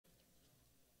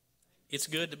It's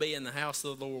good to be in the house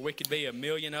of the Lord. We could be a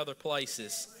million other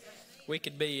places. We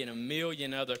could be in a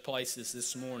million other places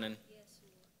this morning.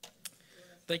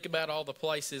 Think about all the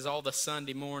places, all the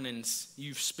Sunday mornings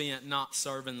you've spent not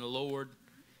serving the Lord.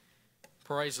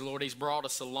 Praise the Lord. He's brought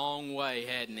us a long way,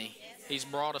 hadn't He? He's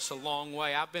brought us a long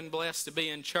way. I've been blessed to be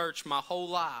in church my whole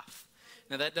life.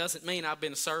 Now, that doesn't mean I've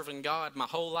been serving God my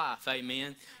whole life,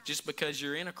 amen. Just because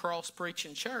you're in a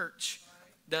cross-preaching church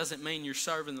doesn't mean you're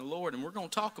serving the Lord. And we're going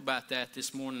to talk about that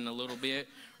this morning a little bit.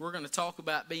 We're going to talk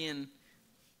about being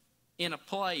in a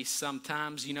place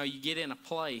sometimes. You know, you get in a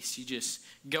place, you just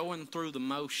going through the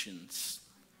motions.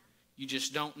 You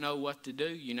just don't know what to do.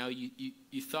 You know,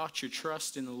 you thought you're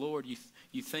trusting the Lord.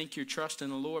 You think you're trusting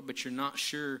the Lord, but you're not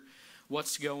sure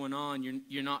what's going on.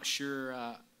 You're not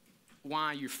sure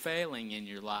why you're failing in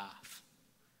your life.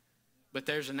 But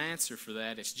there's an answer for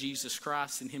that. It's Jesus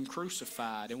Christ and Him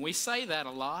crucified. And we say that a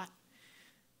lot,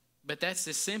 but that's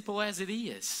as simple as it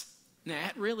is. Now,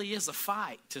 it really is a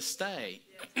fight to stay.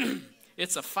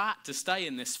 It's a fight to stay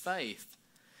in this faith.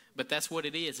 But that's what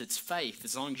it is. It's faith.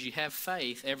 As long as you have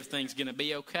faith, everything's going to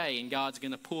be okay, and God's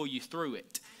going to pull you through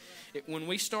it. When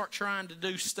we start trying to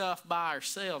do stuff by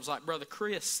ourselves, like Brother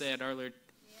Chris said earlier,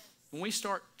 when we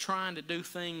start trying to do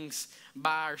things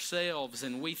by ourselves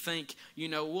and we think, you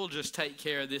know, we'll just take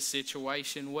care of this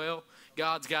situation, well,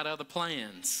 God's got other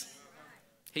plans.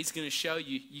 He's going to show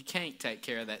you you can't take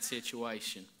care of that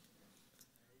situation.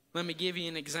 Let me give you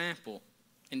an example.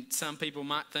 And some people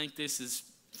might think this is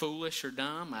foolish or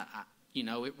dumb. You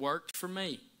know, it worked for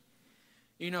me.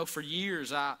 You know, for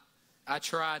years I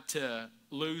tried to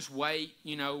lose weight,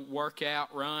 you know, work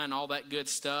out, run, all that good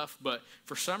stuff. But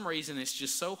for some reason, it's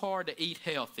just so hard to eat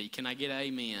healthy. Can I get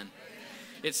amen?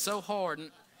 It's so hard.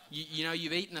 You know,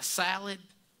 you've eaten a salad.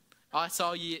 That's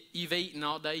all you've eaten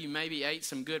all day. You maybe ate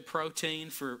some good protein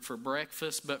for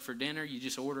breakfast, but for dinner, you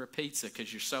just order a pizza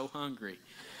because you're so hungry.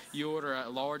 You order a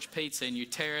large pizza and you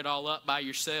tear it all up by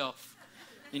yourself.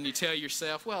 And you tell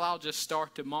yourself, well, I'll just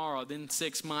start tomorrow. Then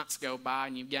 6 months go by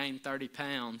and you've gained 30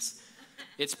 pounds.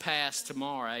 It's past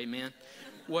tomorrow, amen.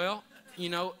 Well, you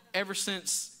know, ever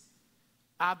since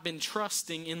I've been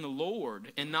trusting in the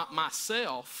Lord and not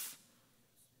myself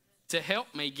to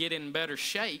help me get in better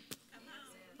shape.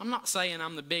 I'm not saying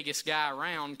I'm the biggest guy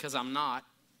around, because I'm not.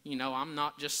 You know, I'm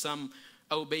not just some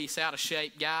obese, out of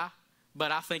shape guy.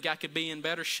 But I think I could be in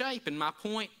better shape. And my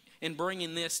point in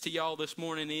bringing this to y'all this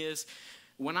morning is,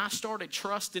 when I started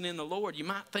trusting in the Lord, you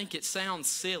might think it sounds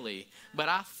silly, but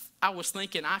I was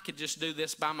thinking I could just do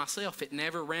this by myself. It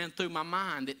never ran through my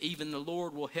mind that even the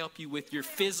Lord will help you with your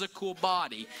physical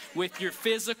body, with your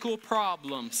physical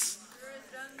problems.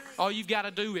 All you've got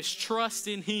to do is trust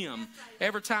in Him.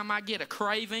 Every time I get a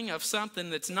craving of something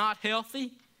that's not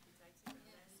healthy,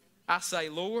 I say,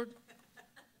 Lord,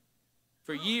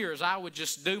 for years, I would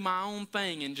just do my own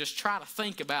thing and just try to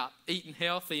think about eating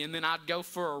healthy. And then I'd go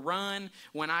for a run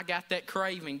when I got that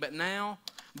craving. But now,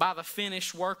 by the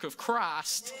finished work of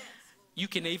Christ, you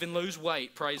can even lose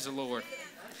weight. Praise the Lord.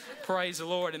 Praise the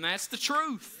Lord. And that's the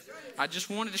truth. I just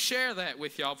wanted to share that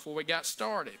with y'all before we got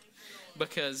started,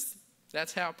 because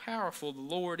that's how powerful the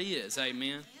Lord is.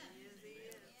 Amen.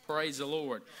 Praise the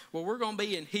Lord. Well, we're going to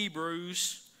be in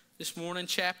Hebrews this morning,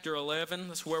 chapter 11.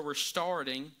 That's where we're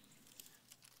starting.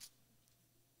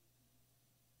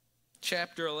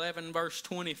 Chapter 11, verse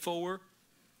 24.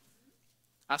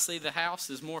 I see the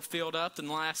house is more filled up than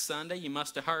last Sunday. You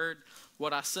must have heard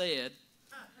what I said.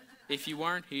 If you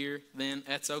weren't here, then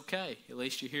that's okay. At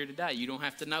least you're here today. You don't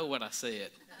have to know what I said.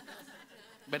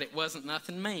 But it wasn't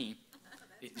nothing mean.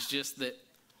 It's just that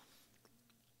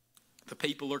the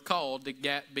people are called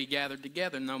to be gathered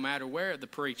together no matter where the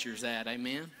preacher's at.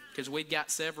 Amen? Because we've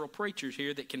got several preachers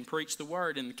here that can preach the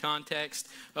word in the context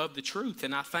of the truth.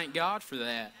 And I thank God for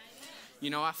that. You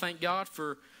know, I thank God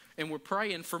for, and we're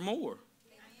praying for more.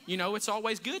 You know, it's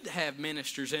always good to have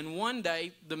ministers. And one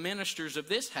day, the ministers of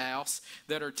this house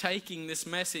that are taking this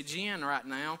message in right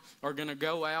now are going to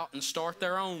go out and start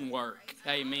their own work.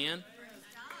 Amen.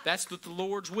 That's what the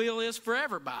Lord's will is for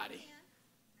everybody.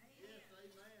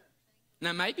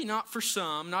 Now, maybe not for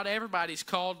some. Not everybody's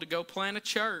called to go plant a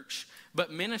church.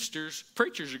 But ministers,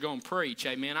 preachers are going to preach.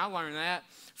 Amen. I learned that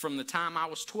from the time I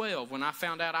was 12, when I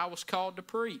found out I was called to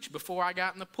preach. Before I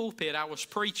got in the pulpit, I was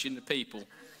preaching to people.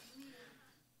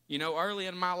 You know, early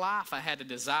in my life, I had a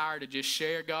desire to just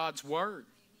share God's word.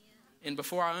 And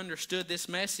before I understood this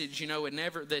message, you know,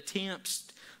 the attempts,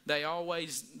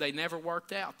 they never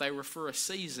worked out. They were for a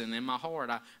season. In my heart,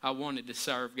 I wanted to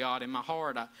serve God. In my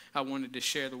heart, I wanted to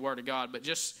share the word of God. But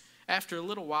just after a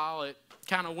little while, it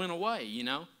kind of went away, you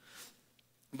know.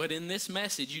 But in this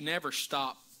message, you never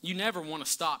stop you never want to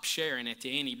stop sharing it to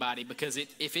anybody, because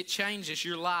if it changes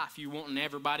your life, you're wanting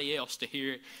everybody else to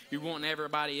hear it. You're wanting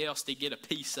everybody else to get a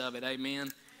piece of it.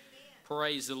 Amen.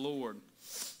 Praise the Lord.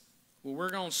 Well, we're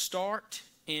going to start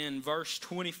in verse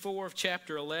 24 of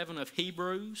chapter 11 of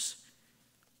Hebrews.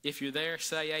 If you're there,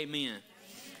 say amen.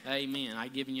 Amen.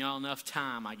 I've given y'all enough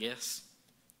time, I guess.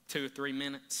 2 or 3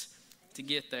 minutes to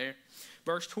get there.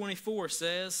 Verse 24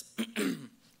 says,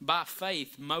 by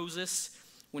faith Moses,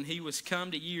 when he was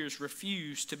come to years,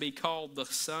 refused to be called the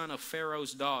son of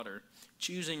Pharaoh's daughter,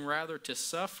 choosing rather to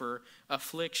suffer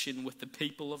affliction with the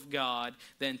people of God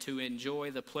than to enjoy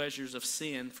the pleasures of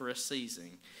sin for a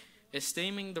season,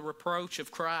 esteeming the reproach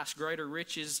of Christ greater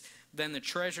riches than the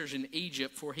treasures in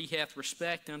Egypt, for he hath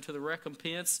respect unto the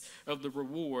recompense of the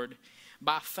reward.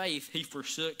 By faith he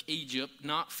forsook Egypt,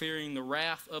 not fearing the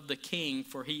wrath of the king,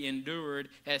 for he endured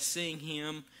as seeing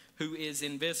him who is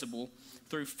invisible.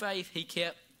 Through faith he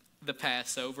kept the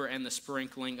Passover and the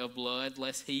sprinkling of blood,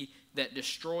 lest he that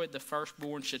destroyed the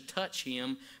firstborn should touch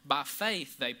him. By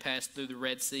faith they passed through the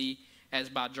Red Sea as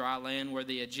by dry land, where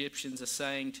the Egyptians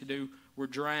assaying to do were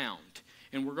drowned.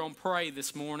 And we're going to pray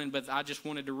this morning, but I just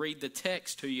wanted to read the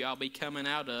text to you I'll be coming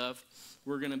out of.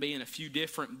 We're going to be in a few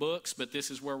different books, but this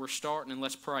is where we're starting, and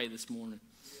let's pray this morning.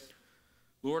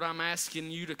 Lord, I'm asking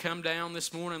you to come down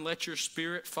this morning. Let your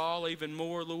Spirit fall even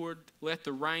more, Lord. Let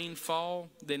the rain fall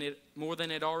more than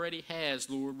it already has,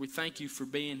 Lord. We thank you for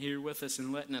being here with us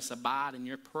and letting us abide in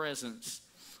your presence.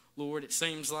 Lord, it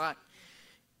seems like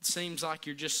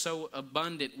you're just so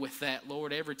abundant with that,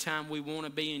 Lord. Every time we want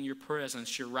to be in your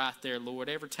presence, you're right there, Lord.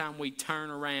 Every time we turn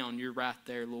around, you're right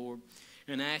there, Lord.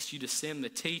 And I ask you to send the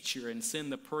teacher and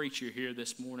send the preacher here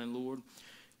this morning, Lord.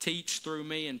 Teach through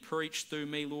me and preach through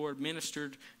me, Lord.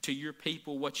 Minister to your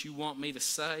people what you want me to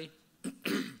say.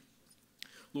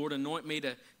 Lord, anoint me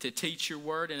to teach your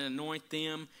word, and anoint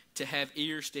them to have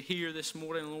ears to hear this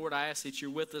morning. Lord, I ask that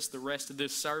you're with us the rest of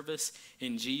this service.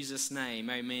 In Jesus' name,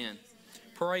 amen.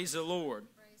 Praise the Lord.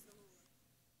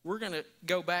 We're going to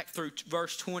go back through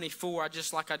verse 24.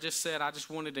 Like I just said, I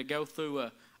just wanted to go through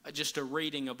just a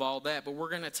reading of all that, but we're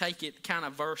going to take it kind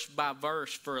of verse by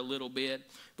verse for a little bit.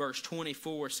 Verse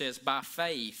 24 says, by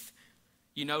faith.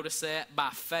 You notice that?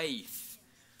 By faith.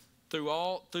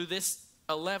 Through this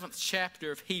 11th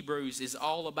chapter of Hebrews is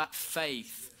all about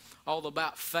faith. All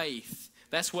about faith.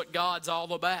 That's what God's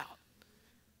all about.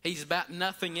 He's about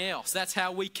nothing else. That's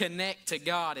how we connect to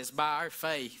God, is by our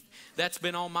faith. That's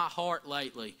been on my heart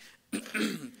lately.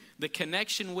 The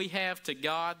connection we have to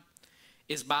God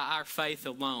is by our faith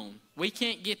alone. We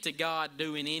can't get to God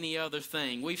doing any other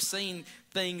thing. We've seen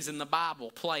things in the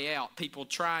Bible play out, people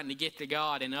trying to get to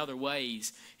God in other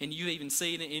ways. And you've even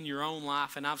seen it in your own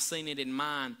life, and I've seen it in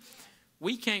mine.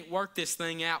 We can't work this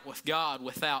thing out with God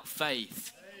without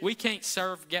faith. We can't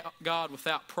serve God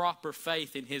without proper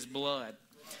faith in his blood.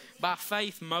 By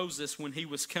faith, Moses, when he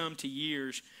was come to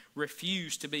years,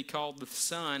 refused to be called the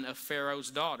son of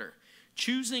Pharaoh's daughter,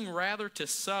 choosing rather to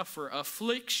suffer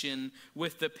affliction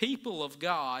with the people of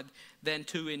God than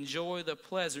to enjoy the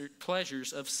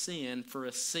pleasures of sin for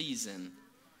a season.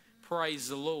 Praise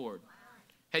the Lord.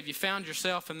 Have you found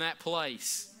yourself in that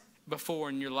place before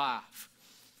in your life?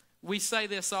 We say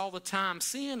this all the time.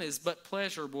 Sin is but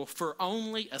pleasurable for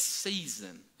only a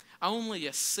season. Only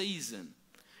a season.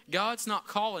 God's not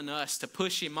calling us to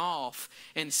push him off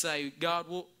and say, God,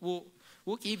 we'll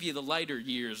give you the later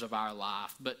years of our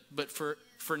life, but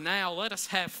for now, let us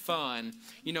have fun.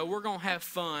 You know, we're going to have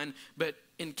fun, but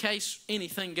in case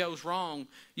anything goes wrong,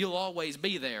 you'll always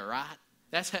be there, right?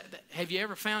 Have you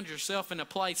ever found yourself in a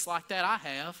place like that? I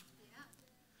have.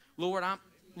 Yeah.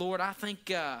 Lord, I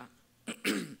think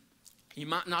you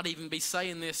might not even be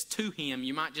saying this to him.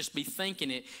 You might just be thinking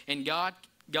it, and God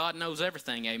knows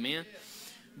everything, amen? Yeah.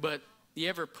 But you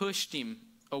ever pushed him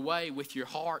away with your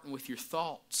heart and with your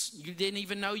thoughts? You didn't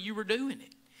even know you were doing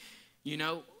it. You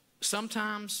know,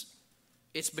 sometimes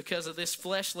it's because of this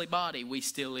fleshly body we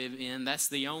still live in. That's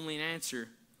the only answer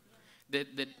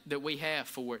that we have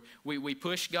for it. We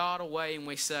push God away and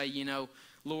we say, you know,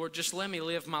 Lord, just let me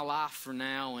live my life for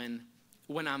now, and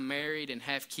when I'm married and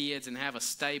have kids and have a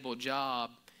stable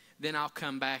job, then I'll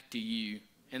come back to you.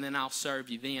 And then I'll serve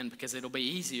you then, because it'll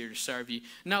be easier to serve you.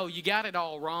 No, you got it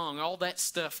all wrong. All that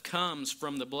stuff comes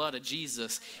from the blood of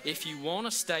Jesus. If you want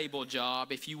a stable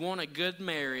job, if you want a good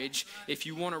marriage, if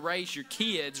you want to raise your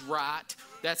kids right,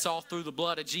 that's all through the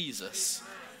blood of Jesus.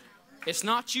 It's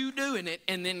not you doing it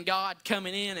and then God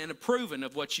coming in and approving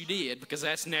of what you did, because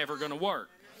that's never going to work.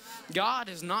 God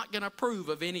is not going to approve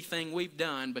of anything we've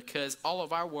done, because all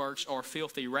of our works are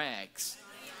filthy rags.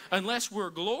 Unless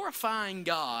we're glorifying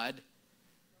God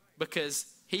because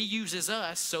He uses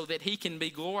us so that He can be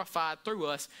glorified through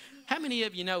us. How many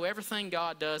of you know everything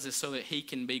God does is so that He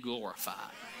can be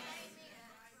glorified?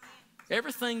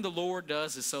 Everything the Lord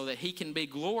does is so that He can be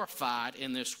glorified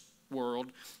in this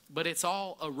world, but it's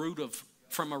all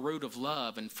from a root of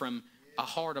love and from a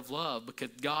heart of love, because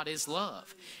God is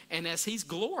love. And as He's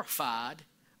glorified,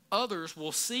 others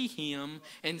will see Him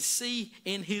and see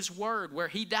in His Word where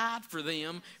He died for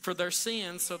them, for their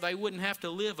sins, so they wouldn't have to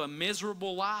live a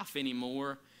miserable life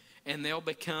anymore, and they'll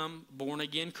become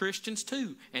born-again Christians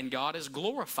too. And God is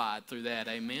glorified through that,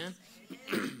 amen?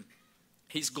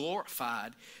 He's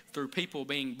glorified through people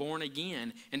being born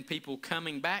again and people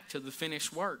coming back to the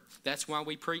finished work. That's why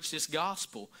we preach this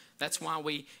gospel. That's why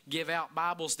we give out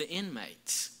Bibles to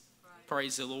inmates.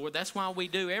 Praise the Lord. That's why we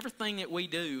do everything that we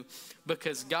do,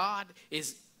 because God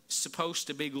is supposed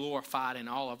to be glorified in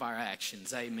all of our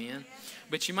actions. Amen.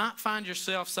 But you might find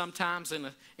yourself sometimes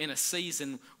in a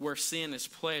season where sin is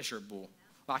pleasurable,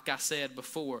 like I said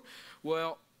before.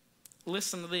 Well,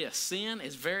 listen to this. Sin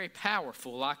is very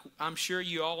powerful. Like, I'm sure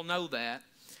you all know that.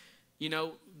 You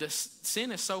know,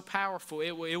 sin is so powerful,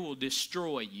 it will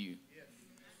destroy you.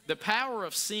 The power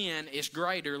of sin is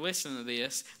greater, listen to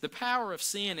this, the power of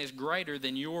sin is greater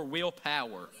than your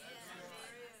willpower,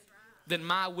 than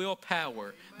my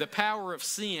willpower. The power of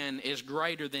sin is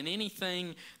greater than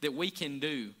anything that we can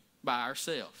do by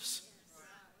ourselves.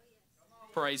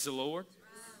 Praise the Lord.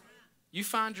 You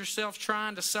find yourself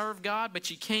trying to serve God, but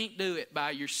you can't do it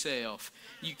by yourself.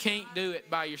 You can't do it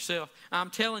by yourself. I'm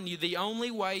telling you, the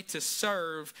only way to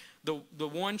serve the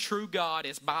one true God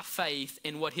is by faith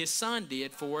in what His Son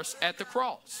did for us at the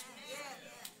cross.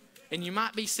 And you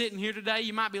might be sitting here today,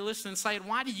 you might be listening and saying,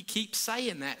 why do you keep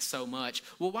saying that so much?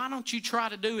 Well, why don't you try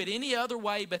to do it any other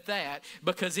way but that?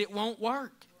 Because it won't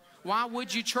work. Why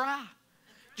would you try?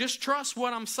 Just trust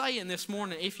what I'm saying this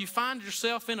morning. If you find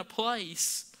yourself in a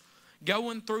place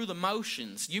going through the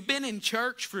motions, you've been in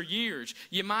church for years,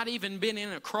 you might even been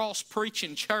in a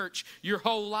cross-preaching church your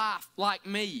whole life like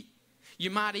me. You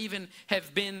might even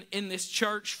have been in this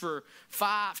church for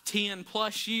 5, 10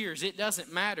 plus years. It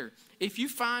doesn't matter. If you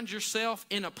find yourself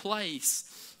in a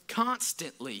place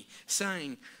constantly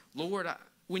saying, Lord,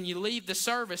 when you leave the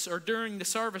service or during the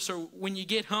service or when you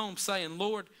get home saying,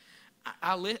 Lord,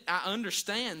 I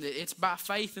understand that it's by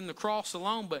faith in the cross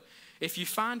alone, but if you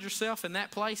find yourself in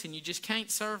that place and you just can't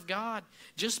serve God,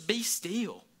 just be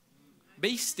still.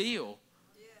 Be still.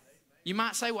 You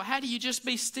might say, well, how do you just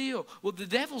be still? Well, the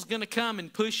devil's going to come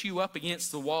and push you up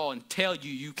against the wall and tell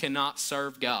you you cannot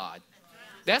serve God.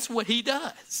 That's what he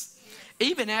does.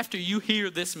 Even after you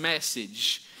hear this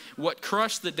message, what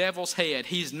crushed the devil's head,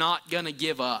 he's not going to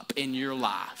give up in your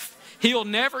life. He'll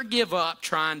never give up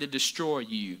trying to destroy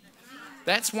you.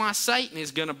 That's why Satan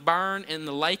is going to burn in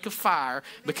the lake of fire,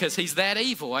 because he's that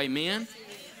evil, amen?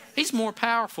 He's more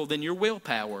powerful than your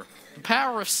willpower. The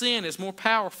power of sin is more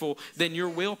powerful than your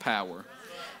willpower.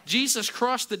 Jesus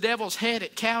crushed the devil's head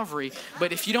at Calvary,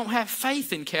 but if you don't have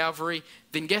faith in Calvary,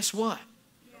 then guess what?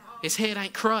 His head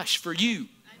ain't crushed for you.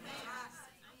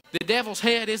 The devil's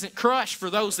head isn't crushed for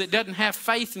those that doesn't have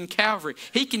faith in Calvary.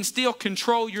 He can still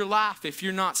control your life if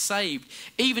you're not saved.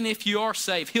 Even if you are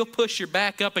saved, he'll push your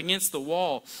back up against the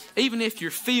wall. Even if you're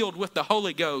filled with the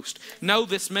Holy Ghost, know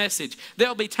this message.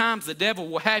 There'll be times the devil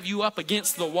will have you up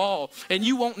against the wall and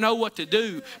you won't know what to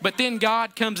do. But then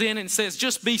God comes in and says,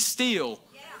 just be still.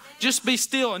 Just be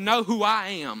still and know who I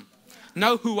am.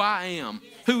 Know who I am.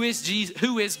 Who is Jesus?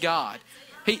 Who is God?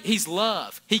 He's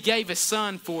love. He gave His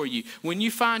Son for you. When you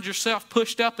find yourself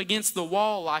pushed up against the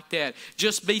wall like that,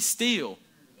 just be still.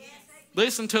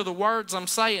 Listen to the words I'm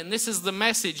saying. This is the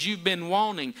message you've been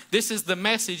wanting. This is the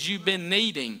message you've been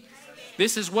needing.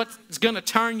 This is what's going to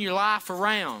turn your life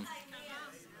around.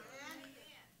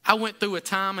 I went through a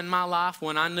time in my life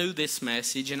when I knew this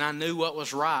message and I knew what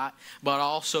was right, but I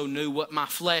also knew what my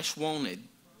flesh wanted.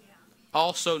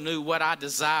 Also knew what I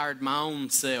desired my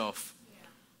own self.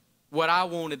 What I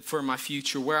wanted for my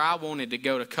future, where I wanted to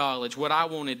go to college, what I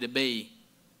wanted to be.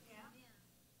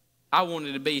 I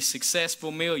wanted to be a successful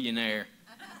millionaire.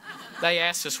 They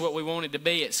asked us what we wanted to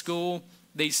be at school.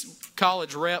 These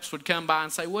college reps would come by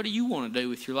and say, what do you want to do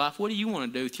with your life? What do you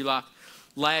want to do with your life?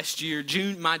 Last year,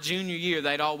 my junior year,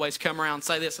 they'd always come around and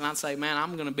say this, and I'd say, man,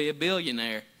 I'm going to be a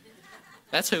billionaire.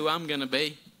 That's who I'm going to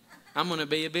be. I'm going to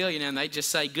be a billionaire. And they'd just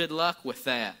say, good luck with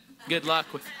that. Good luck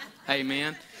with it.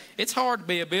 Amen. It's hard to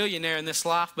be a billionaire in this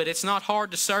life, but it's not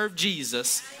hard to serve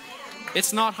Jesus.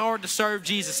 It's not hard to serve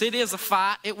Jesus. It is a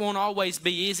fight. It won't always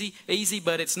be easy,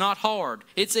 but it's not hard.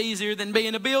 It's easier than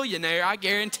being a billionaire, I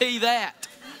guarantee that.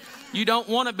 You don't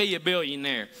want to be a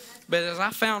billionaire. But as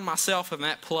I found myself in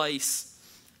that place,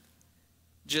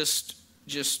 just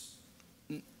just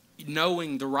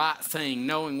knowing the right thing,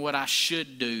 knowing what I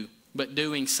should do, but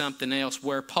doing something else,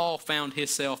 where Paul found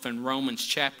himself in Romans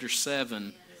chapter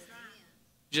 7.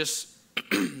 Just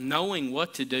knowing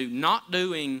what to do, not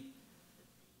doing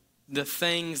the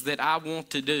things that I want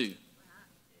to do.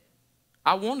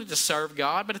 I wanted to serve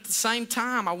God, but at the same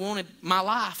time, I wanted my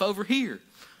life over here.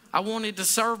 I wanted to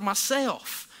serve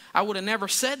myself. I would have never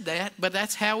said that, but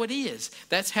that's how it is.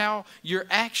 That's how your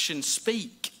actions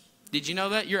speak. Did you know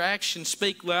that? Your actions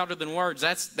speak louder than words.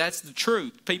 That's the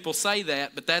truth. People say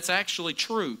that, but that's actually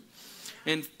true.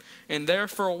 And there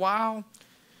for a while,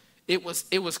 it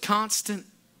was constant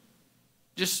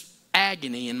just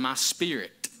agony in my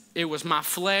spirit. It was my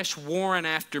flesh warring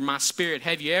after my spirit.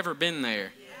 Have you ever been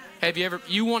there? Have you ever?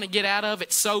 You want to get out of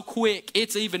it so quick,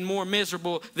 it's even more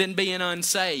miserable than being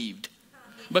unsaved,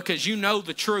 because you know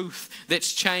the truth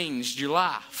that's changed your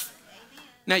life.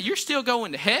 Now, you're still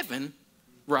going to heaven,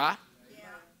 right?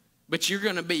 But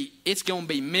it's going to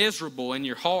be miserable in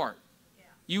your heart.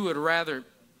 You would rather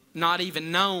not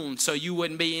even known, so you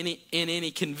wouldn't be in any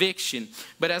conviction.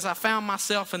 But as I found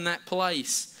myself in that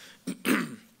place,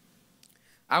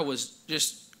 I was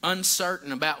just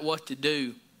uncertain about what to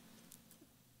do.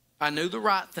 I knew the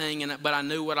right thing, but I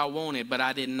knew what I wanted, but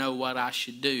I didn't know what I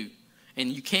should do.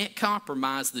 And you can't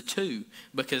compromise the two,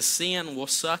 because sin will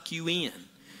suck you in.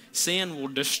 Sin will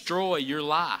destroy your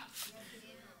life.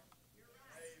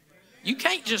 You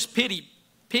can't just pity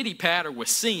patter with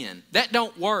sin. That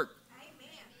don't work.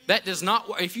 That does not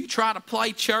work. If you try to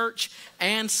play church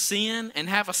and sin and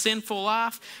have a sinful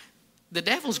life, the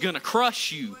devil's going to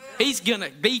crush you. He's going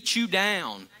to beat you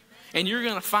down. And you're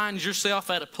going to find yourself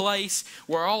at a place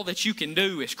where all that you can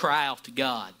do is cry out to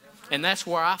God. And that's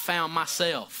where I found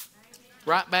myself.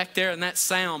 Right back there in that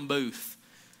sound booth.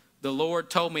 The Lord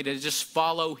told me to just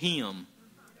follow Him.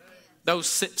 Those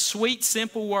sweet,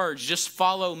 simple words, just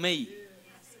follow me.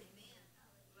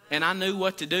 And I knew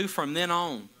what to do from then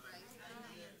on.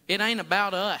 It ain't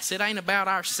about us. It ain't about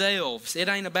ourselves. It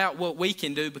ain't about what we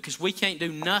can do, because we can't do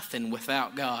nothing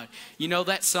without God. You know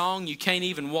that song, you can't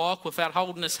even walk without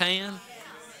holding His hand?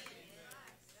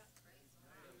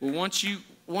 Well, once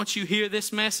you hear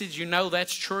this message, you know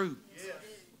that's true.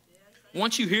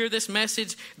 Once you hear this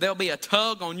message, there'll be a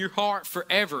tug on your heart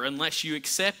forever unless you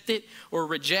accept it or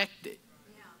reject it.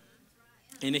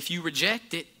 And if you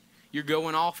reject it, you're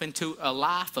going off into a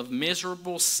life of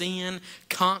miserable sin,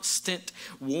 constant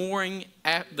warring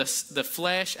at the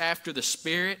flesh after the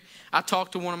spirit. I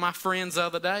talked to one of my friends the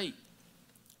other day.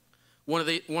 One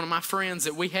of my friends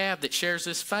that we have that shares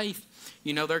this faith.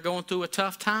 You know, they're going through a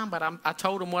tough time, but I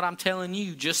told them what I'm telling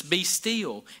you. Just be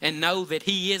still and know that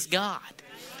He is God.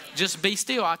 Just be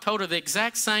still. I told her the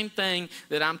exact same thing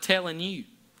that I'm telling you,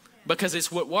 because it's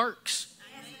what works.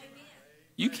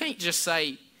 You can't just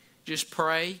say, just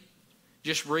pray,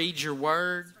 just read your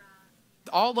word.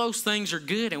 All those things are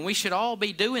good, and we should all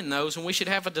be doing those, and we should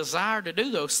have a desire to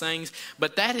do those things,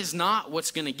 but that is not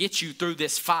what's going to get you through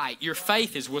this fight. Your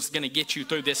faith is what's going to get you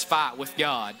through this fight with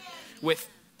God, with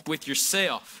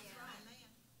yourself.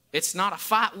 It's not a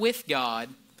fight with God,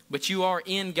 but you are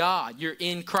in God. You're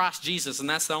in Christ Jesus, and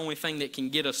that's the only thing that can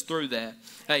get us through that.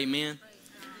 Amen.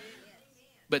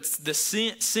 But the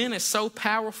sin is so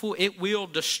powerful, it will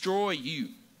destroy you.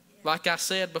 Like I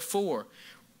said before,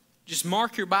 just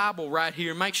mark your Bible right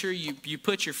here. Make sure you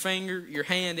put your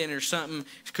hand in it or something,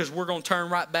 because we're going to turn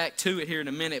right back to it here in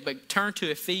a minute. But turn to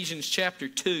Ephesians chapter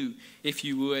 2, if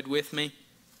you would, with me.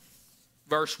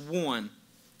 Verse 1.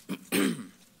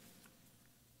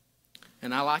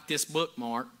 And I like this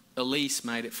bookmark. Elise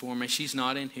made it for me. She's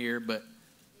not in here, but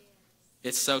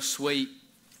it's so sweet.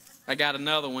 I got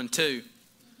another one too.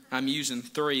 I'm using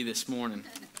 3 this morning.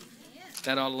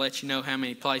 That ought to let you know how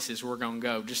many places we're going to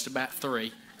go. Just about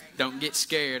 3. Don't get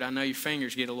scared. I know your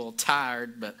fingers get a little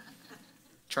tired, but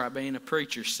try being a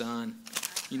preacher's son.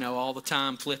 You know, all the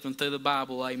time flipping through the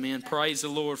Bible. Amen. Praise the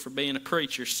Lord for being a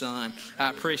preacher's son. I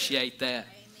appreciate that.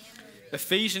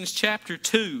 Ephesians chapter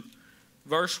 2,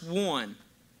 verse 1.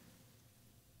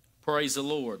 Praise the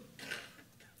Lord.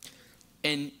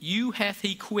 And you hath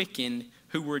He quickened,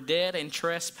 who were dead in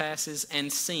trespasses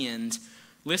and sins.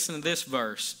 Listen to this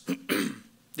verse.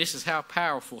 This is how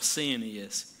powerful sin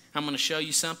is. I'm going to show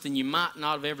you something you might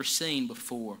not have ever seen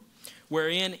before.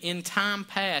 Wherein in time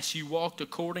past you walked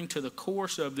according to the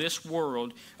course of this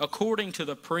world, according to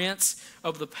the prince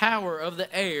of the power of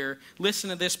the air.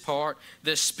 Listen to this part.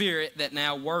 The spirit that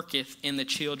now worketh in the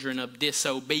children of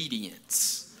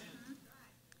disobedience.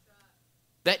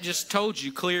 That just told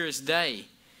you clear as day.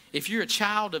 If you're a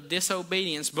child of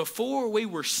disobedience, before we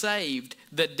were saved,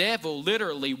 the devil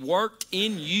literally worked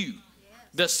in you.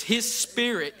 His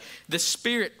spirit, the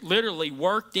spirit literally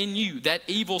worked in you. That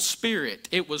evil spirit,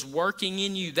 it was working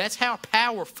in you. That's how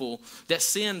powerful that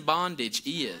sin bondage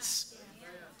is.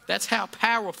 That's how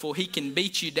powerful he can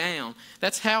beat you down.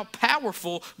 That's how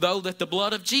powerful, though, that the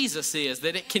blood of Jesus is,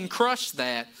 that it can crush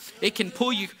that. It can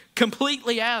pull you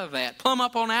completely out of that. Plumb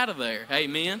up on out of there.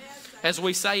 Amen. As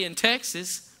we say in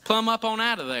Texas, plumb up on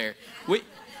out of there.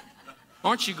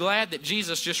 Aren't you glad that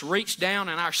Jesus just reached down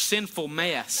in our sinful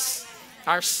mess?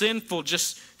 Our sinful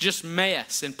just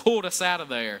mess, and pulled us out of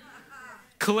there.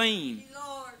 Clean.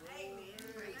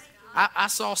 I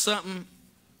saw something,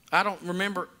 I don't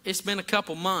remember, it's been a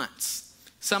couple months.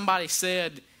 Somebody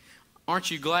said,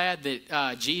 aren't you glad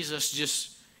that Jesus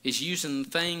just is using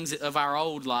things of our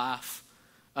old life,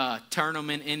 turn them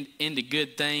into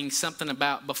good things, something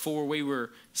about before we were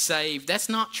saved. That's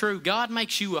not true. God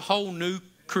makes you a whole new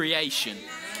creation.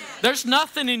 There's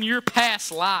nothing in your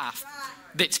past life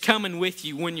that's coming with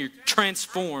you when you're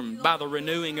transformed by the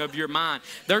renewing of your mind.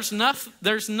 There's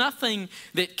nothing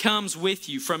that comes with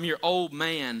you from your old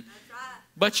man.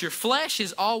 But your flesh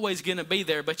is always going to be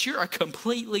there. But you're a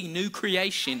completely new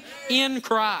creation in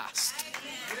Christ.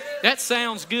 That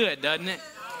sounds good, doesn't it?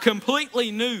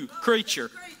 Completely new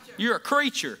creature. You're a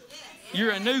creature.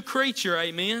 You're a new creature,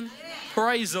 amen?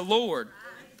 Praise the Lord.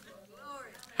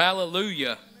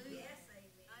 Hallelujah.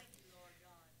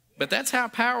 But that's how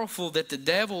powerful that the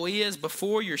devil is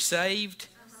before you're saved.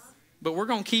 But we're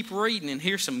going to keep reading and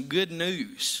hear some good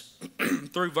news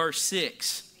through verse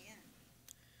 6.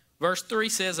 Verse 3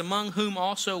 says, among whom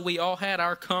also we all had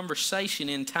our conversation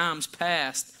in times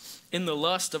past, in the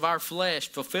lust of our flesh,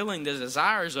 fulfilling the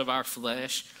desires of our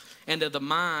flesh and of the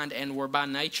mind, and were by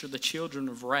nature the children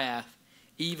of wrath,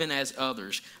 even as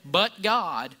others. But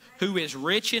God, who is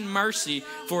rich in mercy,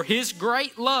 for his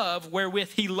great love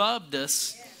wherewith he loved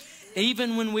us,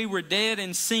 even when we were dead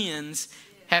in sins,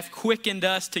 hath quickened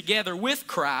us together with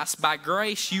Christ. By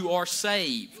grace you are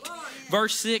saved.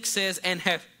 Verse 6 says, and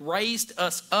hath raised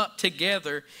us up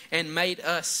together and made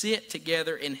us sit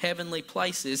together in heavenly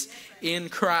places in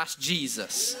Christ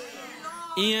Jesus.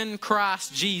 In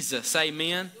Christ Jesus.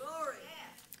 Amen.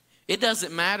 It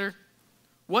doesn't matter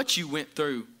what you went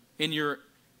through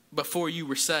before you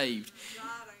were saved.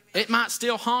 It might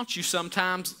still haunt you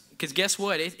sometimes. Because guess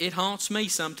what? It haunts me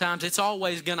sometimes. It's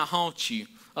always going to haunt you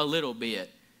a little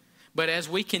bit. But as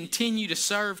we continue to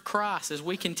serve Christ, as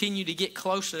we continue to get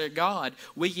closer to God,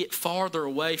 we get farther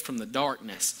away from the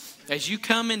darkness. As you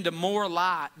come into more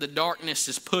light, the darkness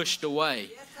is pushed away.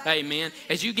 Amen.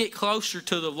 As you get closer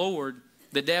to the Lord,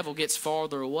 the devil gets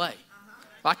farther away.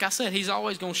 Like I said, he's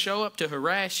always going to show up to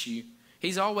harass you.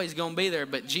 He's always going to be there,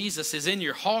 but Jesus is in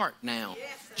your heart now.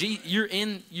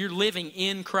 You're living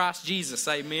in Christ Jesus.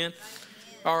 Amen.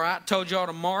 All right, told y'all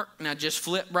to mark. Now just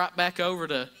flip right back over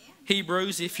to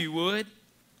Hebrews if you would.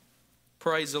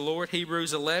 Praise the Lord.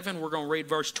 Hebrews 11. We're going to read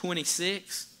verse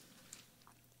 26.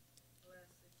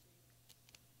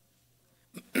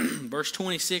 Verse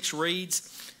 26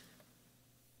 reads,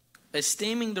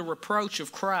 esteeming the reproach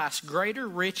of Christ greater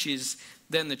riches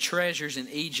than the treasures in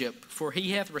Egypt, for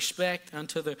he hath respect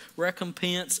unto the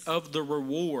recompense of the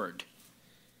reward.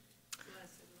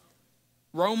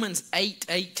 Romans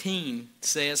 8:18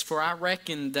 says, for I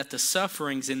reckon that the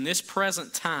sufferings in this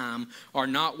present time are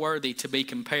not worthy to be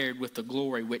compared with the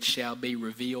glory which shall be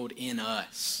revealed in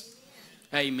us.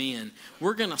 Amen.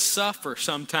 We're going to suffer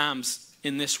sometimes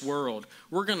in this world.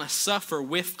 We're going to suffer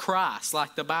with Christ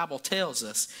like the Bible tells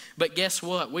us. But guess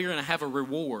what? We're going to have a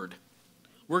reward.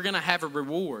 We're going to have a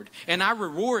reward. And our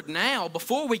reward now,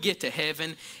 before we get to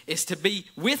heaven, is to be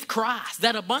with Christ.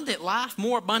 That abundant life,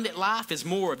 more abundant life, is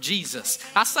more of Jesus.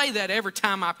 I say that every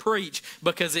time I preach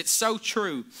because it's so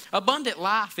true. Abundant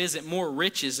life isn't more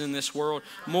riches in this world,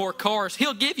 more cars.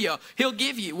 He'll give you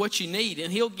what you need,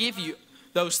 and he'll give you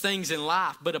those things in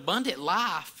life. But abundant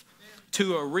life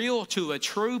to a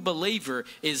true believer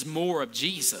is more of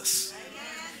Jesus.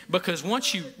 Because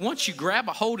once you grab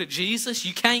a hold of Jesus,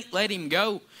 you can't let him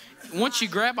go. Once you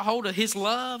grab a hold of his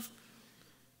love,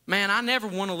 man, I never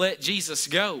want to let Jesus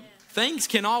go. Things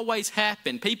can always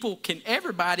happen.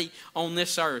 Everybody on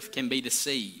this earth can be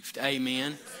deceived.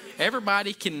 Amen.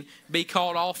 Everybody can be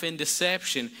caught off in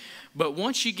deception. But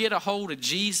once you get a hold of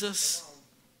Jesus,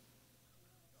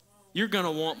 you're going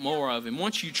to want more of him.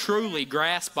 Once you truly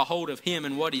grasp a hold of him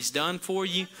and what he's done for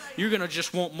you, you're going to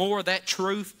just want more of that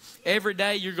truth. Every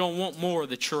day you're going to want more of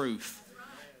the truth.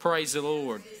 Praise the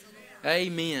Lord.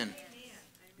 Amen.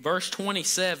 Verse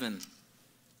 27.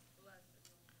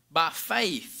 By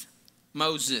faith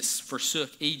Moses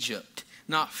forsook Egypt,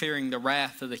 not fearing the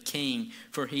wrath of the king,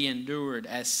 for he endured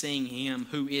as seeing him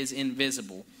who is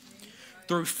invisible.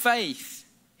 Through faith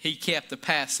he kept the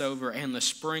Passover and the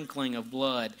sprinkling of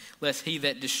blood, lest he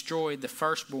that destroyed the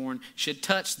firstborn should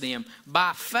touch them.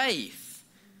 By faith.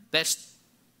 That's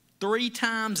 3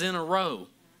 times in a row.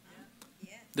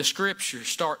 The scriptures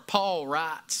start, Paul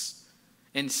writes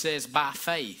and says, by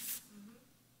faith.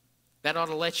 That ought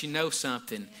to let you know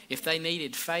something. If they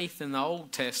needed faith in the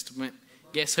Old Testament,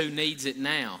 guess who needs it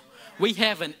now? We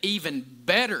have an even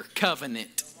better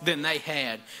covenant than they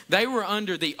had. They were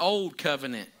under the old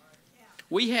covenant.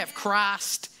 We have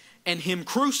Christ and him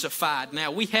crucified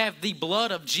now. We have the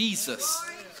blood of Jesus.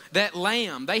 That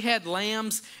lamb. They had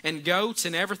lambs and goats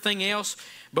and everything else,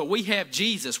 but we have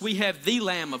Jesus. We have the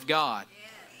Lamb of God.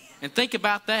 And think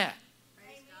about that.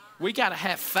 We got to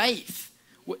have faith.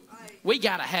 We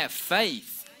got to have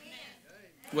faith.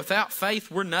 Without faith,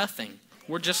 we're nothing.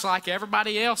 We're just like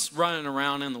everybody else running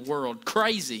around in the world.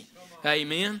 Crazy.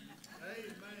 Amen.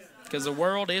 Because the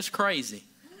world is crazy.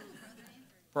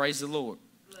 Praise the Lord.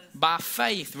 By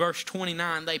faith, verse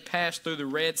 29, they passed through the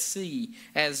Red Sea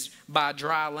as by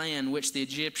dry land, which the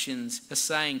Egyptians,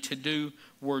 essaying to do,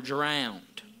 were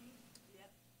drowned.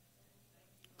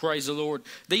 Praise the Lord.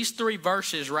 These 3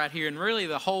 verses right here, and really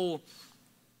the whole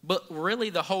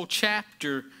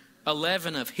chapter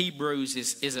 11 of Hebrews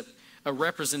is a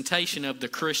representation of the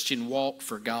Christian walk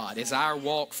for God. It's our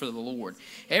walk for the Lord.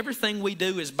 Everything we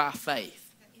do is by faith.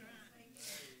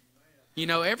 You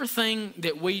know, everything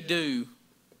that we do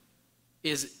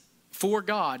is for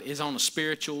God is on a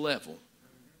spiritual level.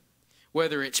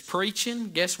 Whether it's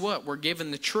preaching, guess what? We're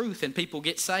given the truth and people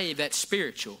get saved. That's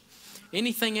spiritual.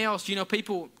 Anything else, you know,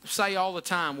 people say all the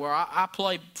time, well, I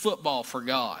play football for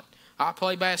God. I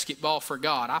play basketball for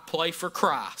God. I play for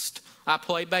Christ. I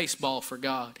play baseball for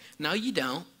God. No, you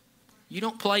don't. You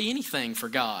don't play anything for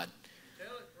God.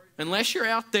 Unless you're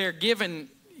out there giving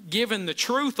the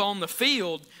truth on the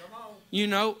field, you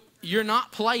know, you're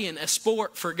not playing a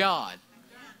sport for God.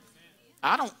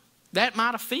 That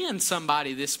might offend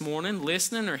somebody this morning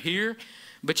listening or here,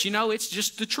 but you know, it's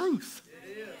just the truth.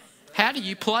 How do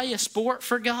you play a sport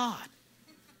for God?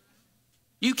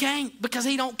 You can't, because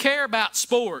he don't care about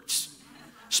sports.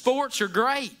 Sports are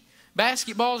great.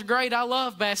 Basketball is great. I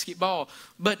love basketball.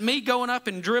 But me going up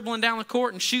and dribbling down the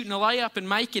court and shooting a layup and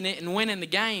making it and winning the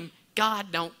game,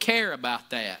 God don't care about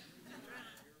that.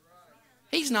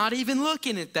 He's not even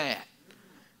looking at that.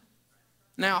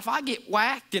 Now, if I get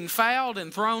whacked and fouled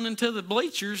and thrown into the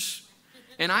bleachers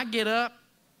and I get up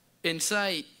and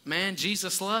say, man,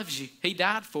 Jesus loves you. He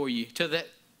died for you. To that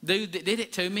dude that did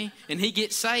it to me, and he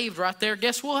gets saved right there.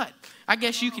 Guess what? I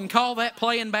guess you can call that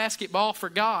playing basketball for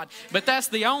God. But that's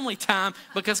the only time,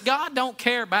 because God don't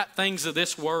care about things of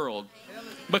this world.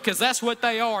 Because that's what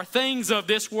they are, things of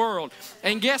this world.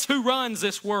 And guess who runs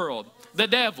this world? The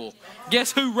devil.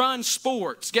 Guess who runs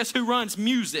sports? Guess who runs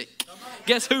music?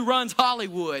 Guess who runs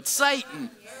Hollywood? Satan.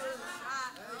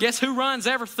 Guess who runs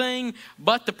everything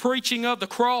but the preaching of the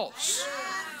cross?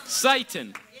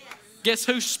 Satan. Guess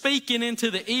who's speaking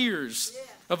into the ears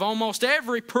of almost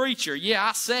every preacher? Yeah,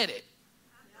 I said it.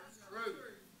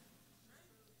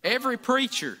 Every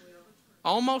preacher.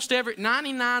 Almost every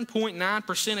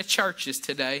 99.9% of churches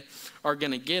today are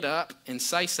going to get up and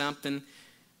say something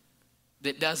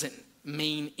that doesn't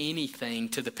mean anything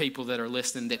to the people that are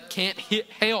listening, that can't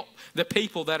help the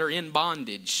people that are in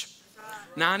bondage.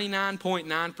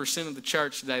 99.9% of the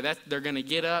church today, they're going to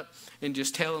get up and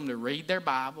just tell them to read their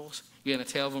Bibles. You're going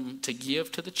to tell them to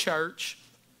give to the church,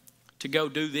 to go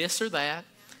do this or that.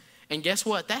 And guess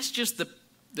what? That's just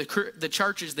the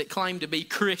churches that claim to be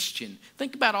Christian.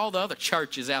 Think about all the other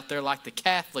churches out there, like the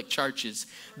Catholic churches,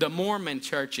 the Mormon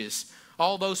churches,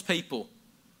 all those people.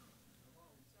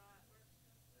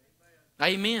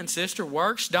 Amen, sister.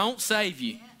 Works don't save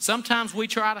you. Sometimes we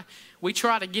try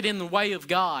to get in the way of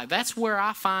God. That's where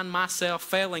I find myself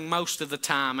failing most of the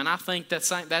time, and I think that's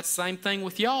the same thing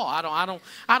with y'all.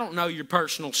 I don't know your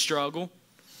personal struggle,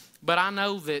 but I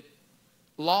know that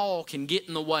law can get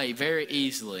in the way very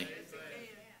easily.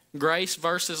 Grace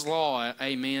versus law,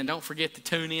 amen. Don't forget to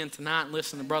tune in tonight and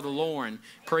listen to Brother Lauren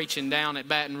preaching down at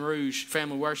Baton Rouge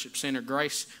Family Worship Center,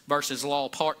 Grace versus Law,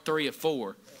 part 3 of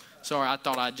 4. Sorry, I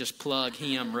thought I'd just plug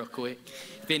him real quick.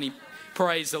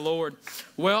 Praise the Lord.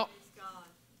 Well,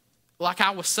 like I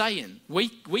was saying, we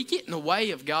get in the way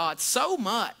of God so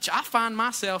much. I find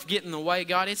myself getting in the way of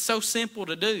God. It's so simple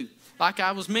to do. Like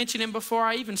I was mentioning before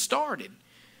I even started.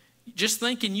 Just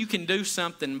thinking you can do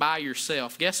something by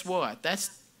yourself. Guess what?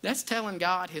 That's telling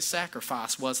God his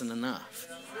sacrifice wasn't enough.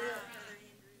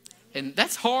 And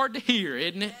that's hard to hear,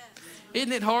 isn't it?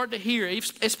 Isn't it hard to hear?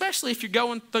 Especially if you're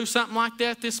going through something like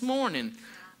that this morning.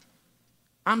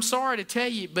 I'm sorry to tell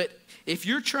you, but if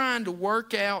you're trying to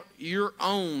work out your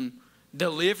own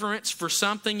deliverance for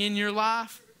something in your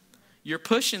life, you're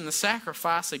pushing the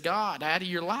sacrifice of God out of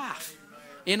your life.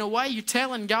 In a way, you're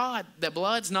telling God that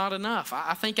blood's not enough.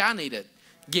 I think I need to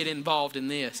get involved in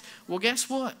this. Well, guess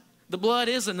what? The blood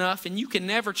is enough, and you can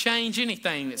never change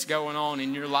anything that's going on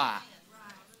in your life.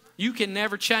 You can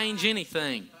never change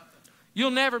anything. You'll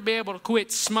never be able to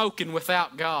quit smoking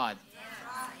without God.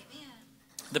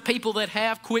 The people that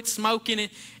have quit smoking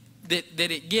it,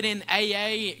 that get in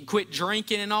AA and quit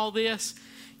drinking and all this,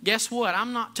 guess what?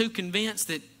 I'm not too convinced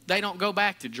that they don't go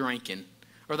back to drinking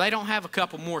or they don't have a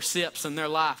couple more sips in their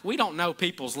life. We don't know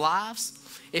people's lives.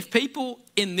 If people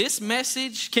in this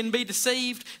message can be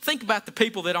deceived, think about the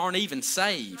people that aren't even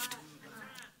saved.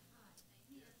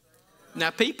 Now,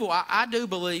 people, I do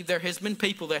believe there has been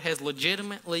people that has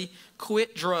legitimately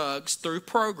quit drugs through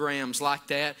programs like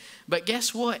that. But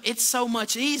guess what? It's so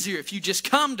much easier if you just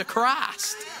come to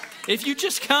Christ. If you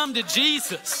just come to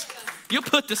Jesus, you'll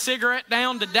put the cigarette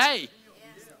down today.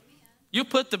 You'll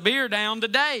put the beer down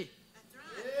today.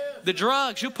 The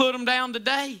drugs, you'll put them down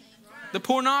today. The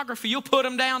pornography, you'll put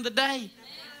them down today.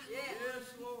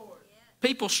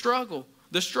 People struggle.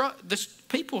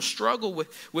 People struggle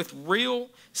with real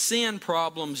sin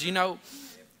problems. You know,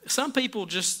 some people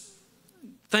just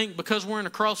think because we're in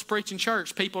a cross-preaching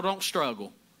church, people don't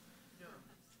struggle.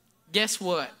 Guess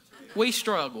what? We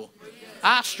struggle.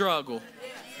 I struggle.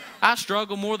 I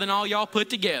struggle more than all y'all put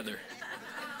together.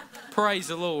 Praise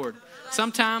the Lord.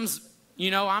 Sometimes,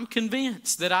 you know, I'm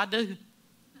convinced that I do.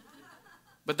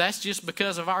 But that's just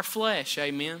because of our flesh.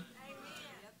 Amen.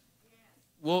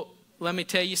 Well, let me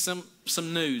tell you some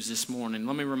news this morning.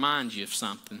 Let me remind you of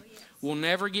something. We'll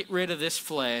never get rid of this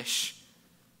flesh,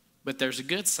 but there's a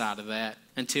good side of that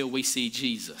until we see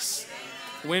Jesus.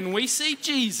 When we see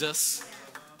Jesus,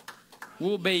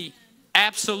 we'll be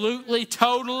absolutely,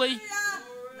 totally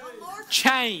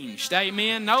changed.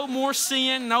 Amen. No more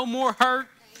sin, no more hurt,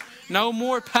 no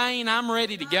more pain. I'm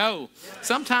ready to go.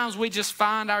 Sometimes we just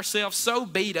find ourselves so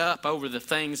beat up over the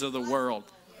things of the world.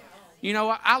 You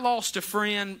know, I lost a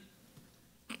friend,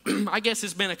 I guess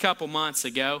it's been a couple months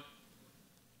ago.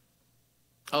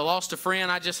 I lost a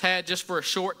friend I just had just for a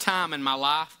short time in my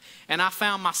life. And I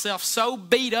found myself so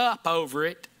beat up over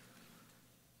it.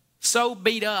 So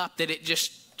beat up that it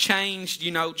just changed,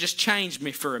 you know, just changed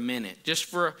me for a minute. Just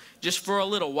for a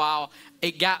little while,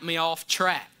 it got me off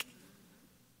track.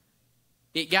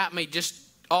 It got me just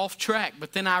off track.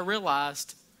 But then I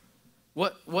realized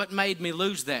what made me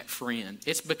lose that friend.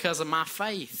 It's because of my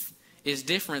faith is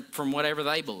different from whatever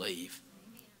they believe.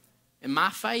 And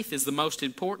my faith is the most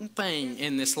important thing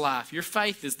in this life. Your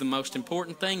faith is the most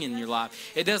important thing in your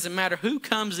life. It doesn't matter who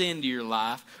comes into your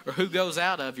life or who goes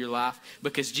out of your life,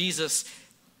 because Jesus,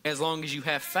 as long as you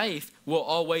have faith, will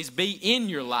always be in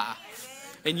your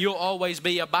life. And you'll always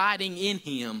be abiding in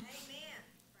Him.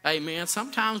 Amen.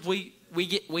 Sometimes we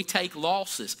take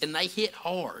losses and they hit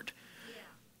hard.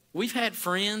 We've had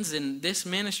friends in this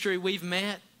ministry we've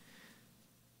met.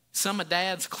 Some of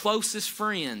Dad's closest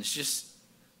friends, just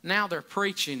now they're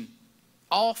preaching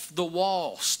off the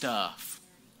wall stuff.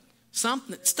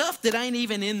 Stuff that ain't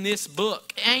even in this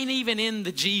book. Ain't even in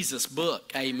the Jesus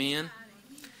book. Amen.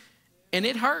 And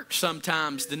it hurts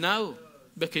sometimes to know,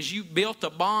 because you built a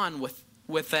bond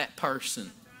with that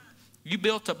person. You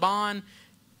built a bond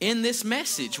in this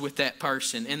message with that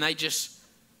person, and they just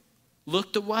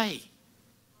looked away.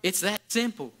 It's that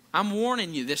simple. I'm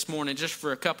warning you this morning just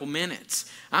for a couple minutes.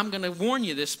 I'm going to warn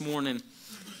you this morning.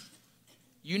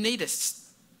 You need to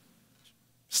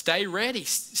stay ready.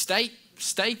 Stay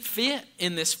fit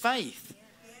in this faith.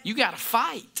 You got to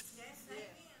fight.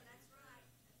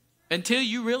 Until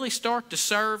you really start to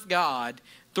serve God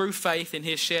through faith in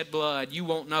His shed blood, you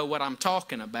won't know what I'm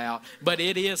talking about. But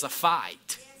it is a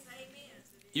fight.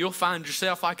 You'll find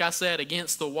yourself, like I said,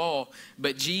 against the wall.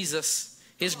 But Jesus,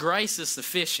 His grace is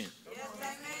sufficient.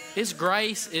 His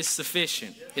grace is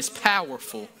sufficient. It's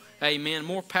powerful. Amen.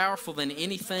 More powerful than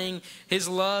anything. His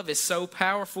love is so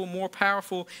powerful, more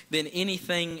powerful than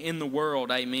anything in the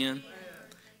world. Amen.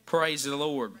 Praise the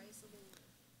Lord.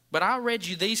 But I read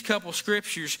you these couple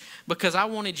scriptures because I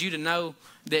wanted you to know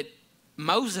that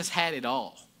Moses had it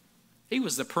all. He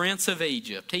was the prince of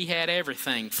Egypt. He had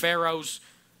everything. Pharaoh's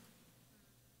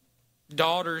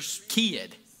daughter's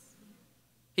kid.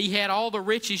 He had all the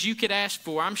riches you could ask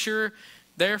for. I'm sure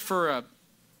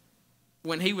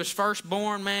when he was first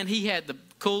born, man, he had the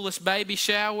coolest baby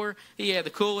shower. He had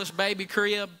the coolest baby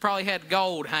crib. Probably had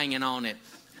gold hanging on it.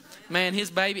 Man,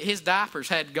 his diapers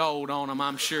had gold on them,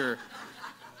 I'm sure.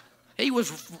 He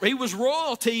was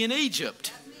royalty in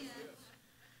Egypt.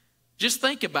 Just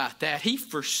think about that. He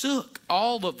forsook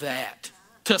all of that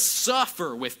to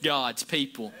suffer with God's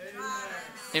people.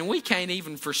 And we can't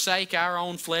even forsake our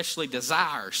own fleshly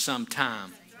desires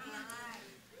sometime.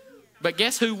 But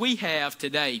guess who we have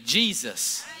today?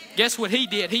 Jesus. Guess what He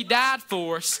did? He died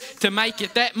for us to make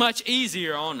it that much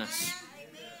easier on us.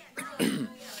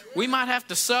 We might have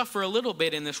to suffer a little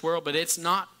bit in this world, but it's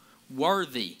not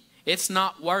worthy. It's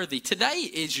not worthy. Today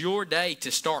is your day to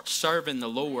start serving the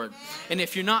Lord. And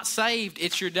if you're not saved,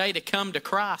 it's your day to come to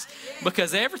Christ.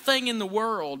 Because everything in the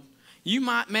world, you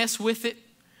might mess with it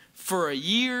for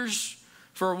years,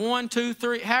 for 1, 2,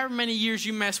 3, however many years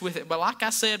you mess with it. But like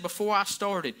I said before I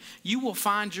started, you will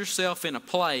find yourself in a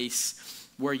place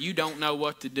where you don't know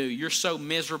what to do. You're so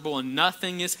miserable and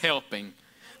nothing is helping.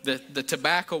 The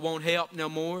tobacco won't help no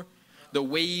more. The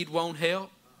weed won't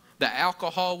help. The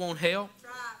alcohol won't help.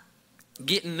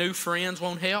 Getting new friends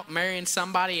won't help. Marrying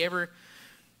somebody,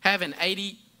 having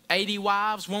 80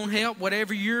 wives won't help.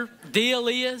 Whatever your deal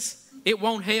is, it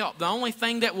won't help. The only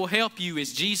thing that will help you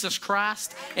is Jesus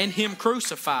Christ and Him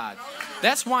crucified.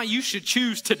 That's why you should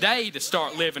choose today to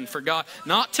start living for God,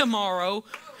 not tomorrow,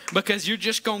 because you're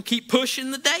just going to keep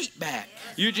pushing the date back.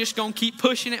 You're just going to keep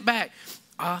pushing it back.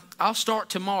 I'll start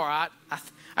tomorrow.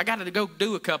 I got to go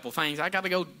do a couple things. I got to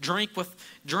go drink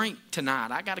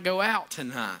tonight. I got to go out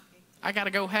tonight. I got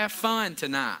to go have fun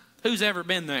tonight. Who's ever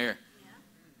been there?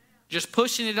 Just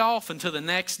pushing it off until the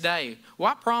next day.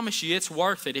 Well, I promise you it's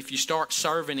worth it if you start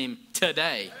serving Him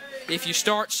today. If you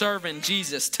start serving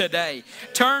Jesus today.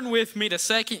 Turn with me to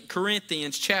 2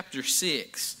 Corinthians chapter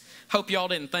 6. Hope y'all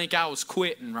didn't think I was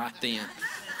quitting right then.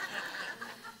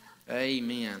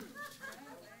 Amen.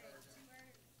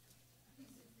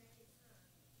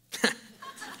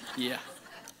 Yeah.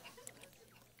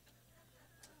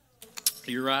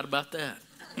 You're right about that.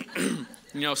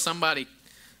 Somebody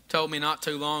told me not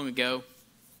too long ago,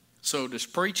 so does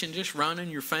preaching just run in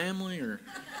your family? Or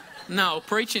no,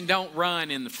 preaching don't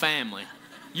run in the family.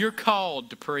 You're called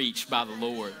to preach by the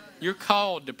Lord. You're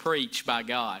called to preach by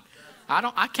God.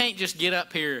 I can't just get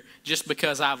up here just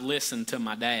because I've listened to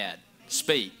my dad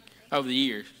speak over the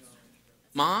years.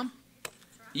 Mom,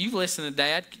 you've listened to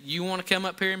Dad. You want to come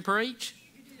up here and preach?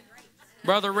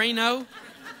 Brother Reno,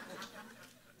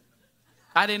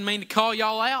 I didn't mean to call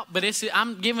y'all out, but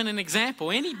I'm giving an example.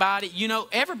 Anybody,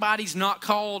 everybody's not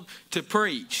called to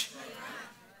preach.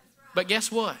 But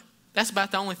guess what? That's about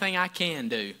the only thing I can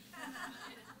do.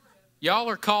 Y'all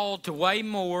are called to way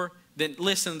more than,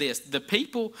 listen to this,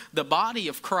 the body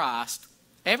of Christ,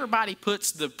 everybody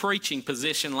puts the preaching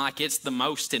position like it's the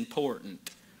most important.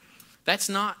 That's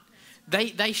not,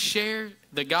 they share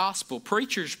the gospel.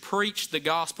 Preachers preach the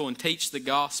gospel and teach the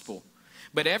gospel.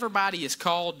 But everybody is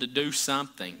called to do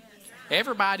something.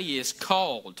 Everybody is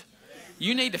called.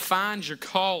 You need to find your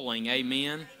calling,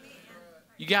 amen.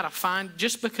 You got to find,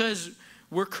 just because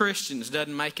we're Christians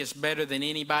doesn't make us better than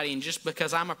anybody, and just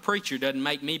because I'm a preacher doesn't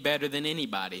make me better than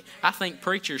anybody. I think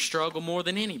preachers struggle more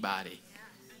than anybody.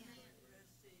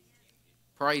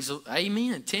 Praise,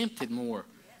 amen, tempted more.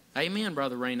 Amen,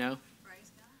 Brother Reno.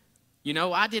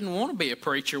 I didn't want to be a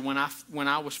preacher when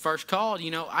I was first called.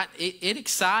 It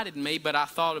excited me, but I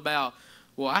thought about,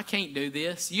 well, I can't do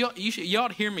this. You ought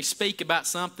to hear me speak about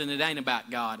something that ain't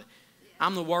about God.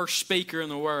 I'm the worst speaker in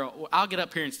the world. I'll get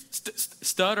up here and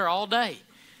stutter all day.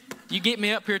 You get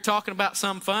me up here talking about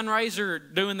some fundraiser or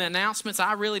doing the announcements,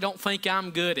 I really don't think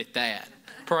I'm good at that.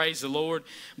 Praise the Lord.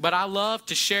 But I love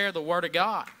to share the Word of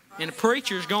God. And a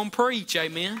preacher's going to preach,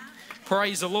 amen.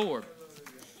 Praise the Lord.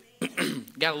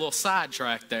 Got a little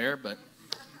sidetracked there, but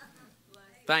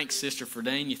thanks, Sister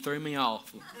Ferdine. You threw me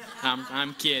off.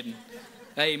 I'm kidding.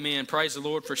 Amen. Praise the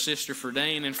Lord for Sister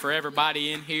Ferdine and for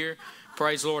everybody in here.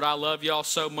 Praise the Lord. I love y'all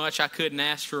so much. I couldn't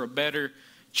ask for a better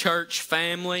church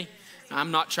family. I'm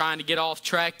not trying to get off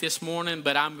track this morning,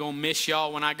 but I'm going to miss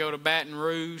y'all when I go to Baton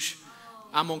Rouge.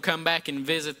 I'm going to come back and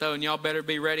visit, though, and y'all better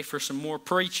be ready for some more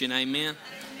preaching. Amen.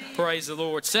 Praise the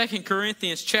Lord. 2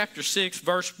 Corinthians chapter 6,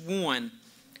 verse 1.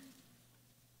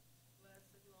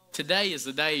 Today is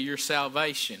the day of your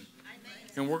salvation.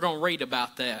 And we're going to read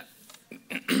about that.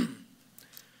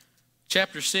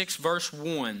 Chapter 6, verse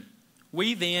 1.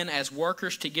 We then, as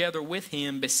workers together with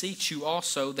Him, beseech you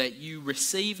also that you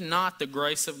receive not the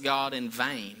grace of God in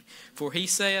vain. For He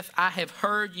saith, I have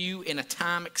heard you in a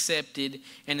time accepted,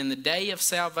 and in the day of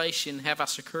salvation have I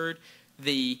succored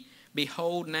thee.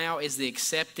 Behold, now is the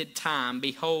accepted time.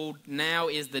 Behold, now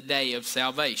is the day of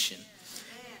salvation.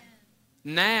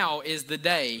 Now is the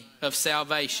day of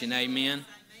salvation. Amen.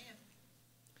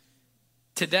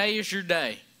 Today is your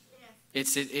day.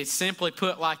 It's simply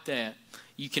put like that.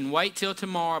 You can wait till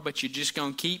tomorrow, but you're just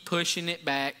going to keep pushing it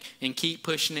back and keep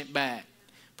pushing it back.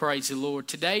 Praise the Lord.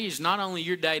 Today is not only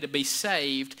your day to be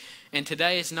saved, and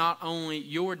today is not only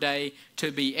your day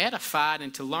to be edified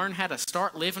and to learn how to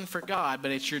start living for God,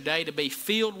 but it's your day to be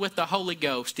filled with the Holy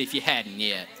Ghost if you hadn't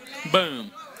yet.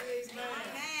 Boom.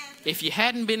 If you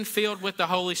hadn't been filled with the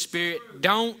Holy Spirit,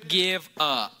 don't give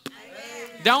up.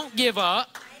 Don't give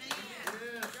up.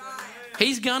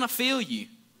 He's going to fill you.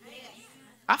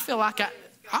 I feel like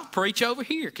I'll preach over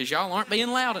here because y'all aren't being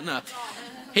loud enough.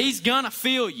 He's going to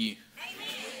fill you.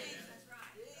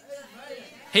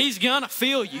 He's going to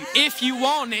fill you. If you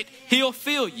want it, He'll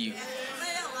fill you.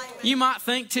 You might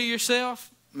think to yourself,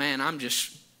 man,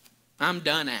 I'm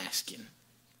done asking.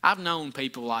 I've known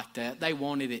people like that. They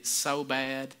wanted it so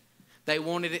bad. They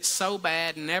wanted it so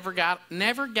bad and never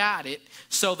got it,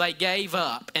 so they gave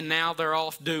up, and now they're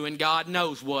off doing God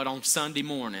knows what on Sunday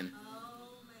morning.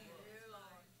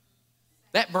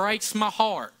 That breaks my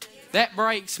heart. That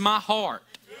breaks my heart.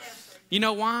 You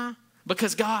know why?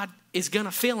 Because God is going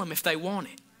to fill them if they want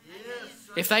it.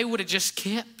 If they would have just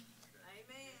kept.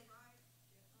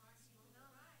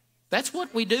 That's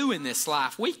what we do in this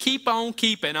life. We keep on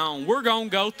keeping on. We're going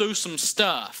to go through some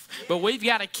stuff. But we've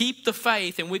got to keep the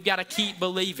faith and we've got to keep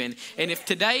believing. And if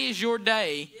today is your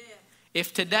day,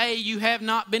 if today you have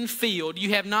not been filled,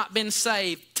 you have not been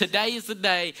saved, today is the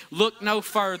day. Look no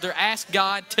further. Ask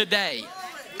God today.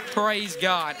 Praise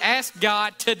God. Ask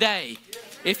God today.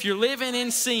 If you're living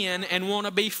in sin and want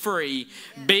to be free,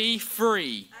 be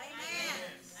free.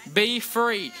 Be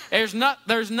free. There's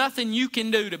nothing you can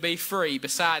do to be free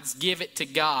besides give it to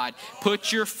God.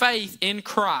 Put your faith in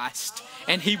Christ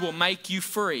and He will make you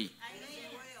free.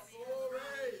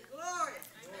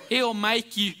 He'll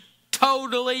make you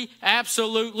totally,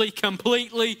 absolutely,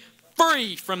 completely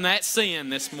free from that sin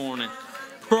this morning.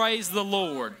 Praise the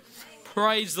Lord.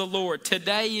 Praise the Lord.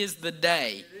 Today is the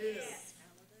day.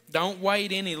 Don't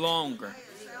wait any longer.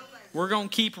 We're going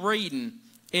to keep reading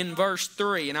in verse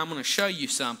 3, and I'm going to show you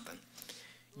something.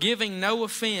 Giving no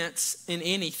offense in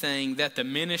anything, that the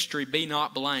ministry be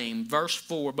not blamed. Verse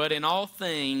 4, but in all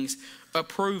things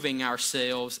approving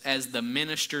ourselves as the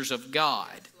ministers of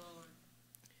God.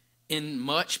 In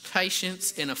much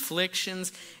patience, in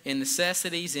afflictions, in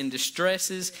necessities, in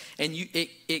distresses. And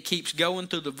it keeps going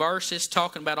through the verses,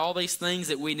 talking about all these things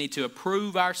that we need to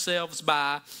approve ourselves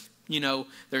by. You know,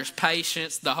 there's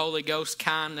patience, the Holy Ghost,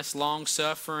 kindness,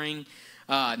 long-suffering,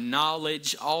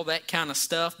 knowledge, all that kind of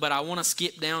stuff. But I want to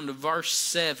skip down to verse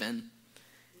 7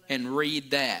 and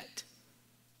read that.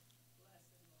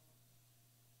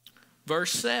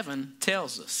 Verse 7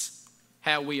 tells us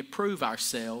how we approve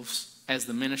ourselves as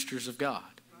the ministers of God.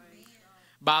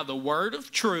 By the word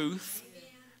of truth,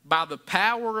 by the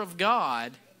power of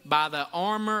God, by the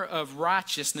armor of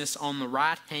righteousness on the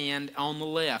right hand, on the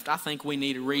left. I think we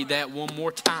need to read that one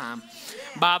more time.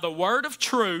 By the word of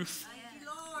truth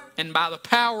and by the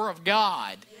power of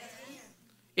God.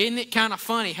 Isn't it kind of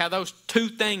funny how those two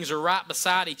things are right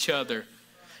beside each other?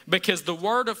 Because the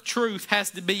word of truth has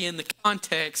to be in the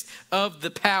context of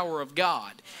the power of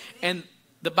God. And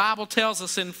the Bible tells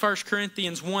us in 1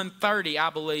 Corinthians 1:30, I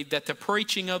believe, that the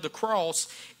preaching of the cross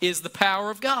is the power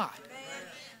of God.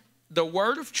 The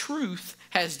word of truth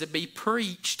has to be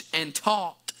preached and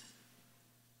taught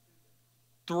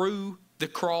through the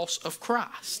cross of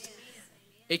Christ.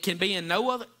 It can be in no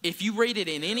other, if you read it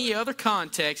in any other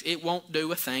context, it won't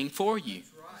do a thing for you.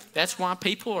 That's why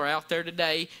people are out there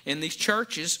today in these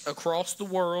churches across the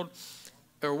world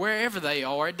or wherever they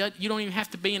are. You don't even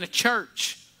have to be in a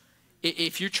church.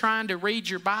 If you're trying to read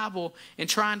your Bible and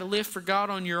trying to live for God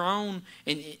on your own,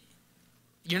 and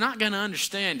you're not going to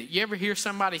understand it. You ever hear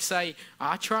somebody say,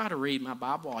 I try to read my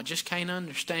Bible, I just can't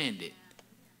understand it.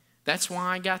 That's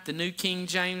why I got the New King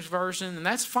James Version, and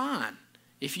that's fine.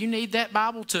 If you need that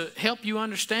Bible to help you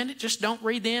understand it, just don't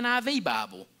read the NIV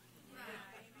Bible.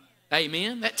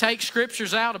 Amen. That takes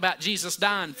scriptures out about Jesus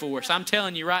dying for us. I'm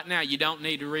telling you right now, you don't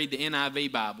need to read the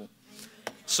NIV Bible.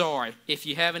 Sorry. If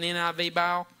you have an NIV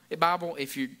Bible,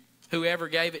 if whoever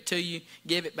gave it to you,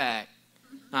 give it back.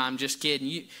 I'm just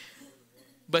kidding.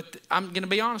 But I'm going to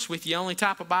be honest with you. The only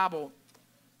type of Bible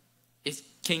is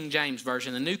King James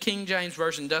Version. The New King James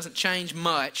Version doesn't change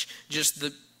much. Just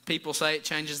the people say it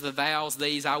changes the vowels,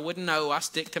 these. I wouldn't know. I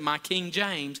stick to my King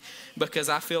James because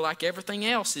I feel like everything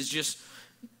else is just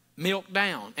milked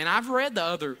down. And I've read the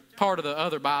other part of the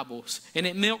other Bibles, and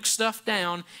it milks stuff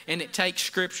down, and it takes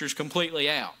scriptures completely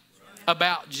out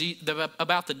about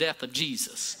the death of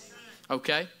Jesus.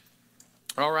 Okay?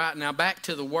 All right, now back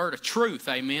to the word of truth.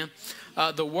 Amen.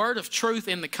 The word of truth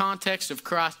in the context of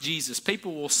Christ Jesus.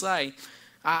 People will say,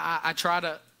 I try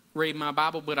to read my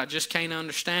Bible, but I just can't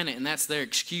understand it, and that's their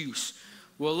excuse.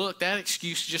 Well, look, that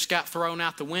excuse just got thrown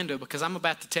out the window because I'm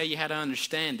about to tell you how to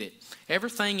understand it.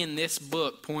 Everything in this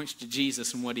book points to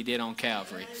Jesus and what he did on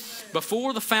Calvary.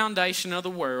 Before the foundation of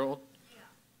the world,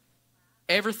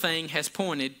 everything has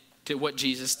pointed to what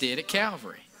Jesus did at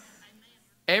Calvary.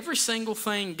 Every single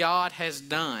thing God has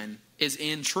done is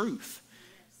in truth.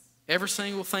 Every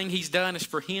single thing he's done is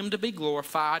for him to be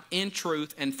glorified in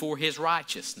truth and for his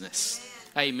righteousness.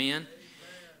 Amen.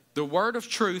 The word of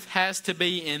truth has to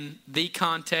be in the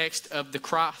context of the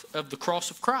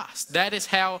cross of Christ. That is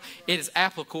how it is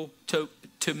applicable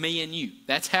to me and you.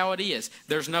 That's how it is.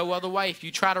 There's no other way. If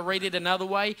you try to read it another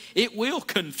way, it will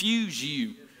confuse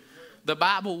you. The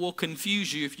Bible will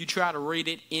confuse you if you try to read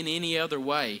it in any other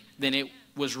way than it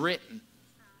was written.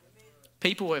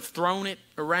 People have thrown it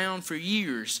around for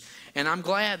years, and I'm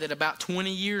glad that about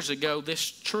 20 years ago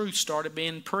this truth started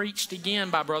being preached again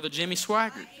by Brother Jimmy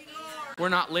Swaggart. We're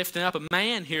not lifting up a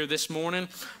man here this morning,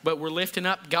 but we're lifting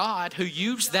up God who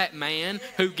used that man,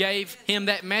 who gave him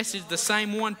that message, the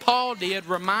same one Paul did,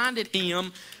 reminded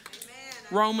him,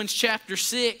 Romans chapter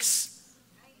 6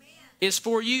 is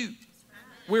for you.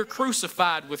 We're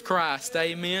crucified with Christ.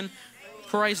 Amen.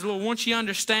 Praise the Lord. Once you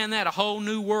understand that, a whole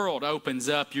new world opens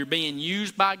up. You're being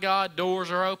used by God. Doors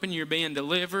are open. You're being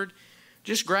delivered.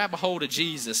 Just grab a hold of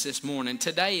Jesus this morning.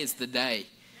 Today is the day.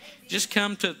 Just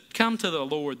come to the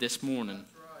Lord this morning.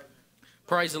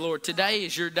 Praise the Lord. Today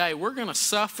is your day. We're going to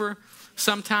suffer.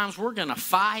 Sometimes we're going to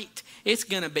fight. It's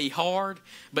going to be hard.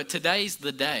 But today's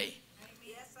the day.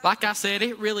 Like I said,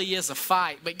 it really is a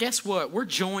fight. But guess what? We're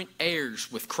joint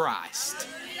heirs with Christ.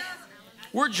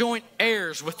 We're joint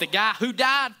heirs with the guy who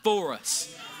died for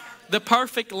us. The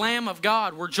perfect Lamb of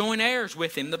God. We're joint heirs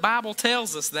with him. The Bible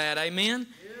tells us that. Amen.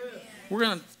 We're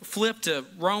going to flip to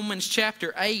Romans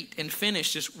chapter 8 and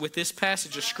finish just with this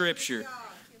passage of Scripture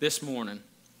this morning.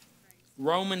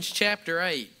 Romans chapter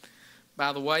 8.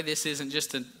 By the way, this isn't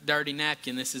just a dirty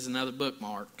napkin. This is another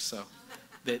bookmark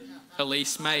that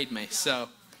Elise made me. So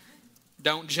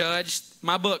don't judge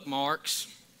my bookmarks.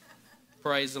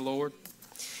 Praise the Lord.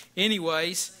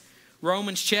 Anyways,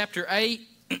 Romans chapter 8.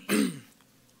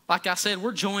 Like I said,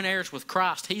 we're joint heirs with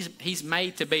Christ. He's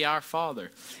made to be our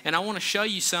Father. And I want to show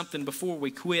you something before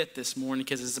we quit this morning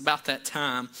because it's about that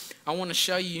time. I want to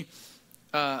show you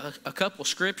a couple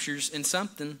scriptures and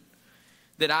something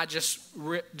that I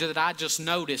just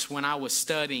noticed when I was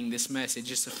studying this message.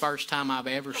 It's the first time I've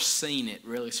ever seen it,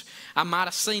 really. I might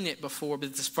have seen it before, but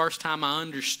it's the first time I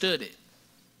understood it.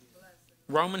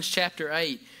 Romans chapter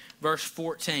 8, verse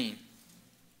 14.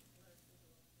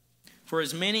 For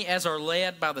as many as are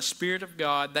led by the Spirit of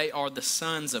God, they are the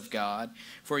sons of God.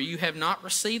 For you have not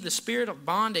received the spirit of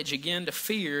bondage again to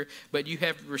fear, but you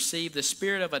have received the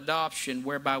spirit of adoption,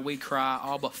 whereby we cry,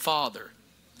 Abba, Father.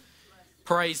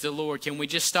 Praise the Lord. Can we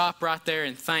just stop right there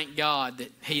and thank God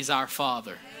that He's our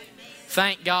Father? Amen.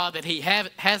 Thank God that He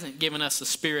hasn't given us a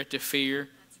spirit to fear,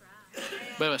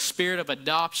 but a spirit of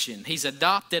adoption. He's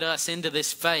adopted us into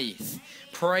this faith.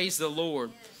 Praise the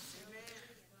Lord.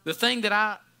 The thing that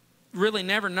I really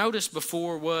never noticed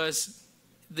before was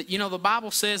that, the Bible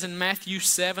says in Matthew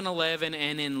 7:11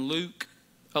 and in Luke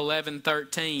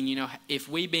 11:13, if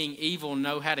we being evil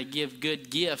know how to give good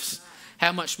gifts,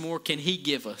 how much more can He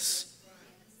give us?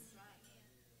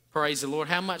 Praise the Lord.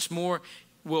 How much more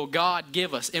will God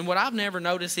give us? And what I've never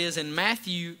noticed is in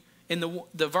Matthew, in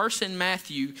the verse in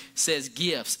Matthew says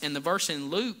gifts, and the verse in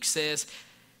Luke says,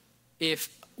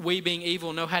 if we being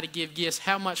evil know how to give gifts,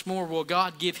 how much more will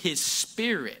God give His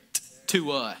Spirit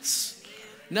to us?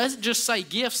 It doesn't just say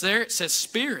gifts there, it says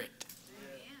Spirit.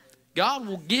 God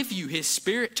will give you His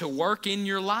Spirit to work in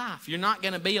your life. You're not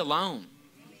going to be alone.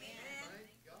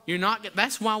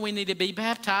 That's why we need to be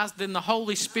baptized in the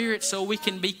Holy Spirit so we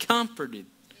can be comforted.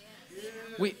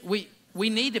 We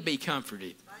need to be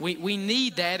comforted. We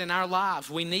need that in our lives.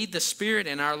 We need the Spirit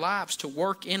in our lives to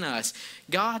work in us.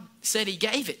 God said He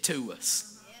gave it to us.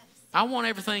 I want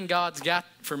everything God's got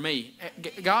for me.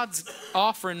 God's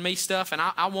offering me stuff, and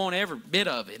I want every bit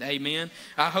of it. Amen.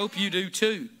 I hope you do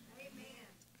too.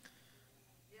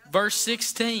 Verse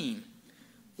 16.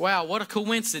 Wow, what a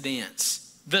coincidence.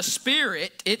 The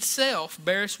Spirit itself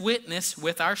bears witness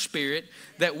with our spirit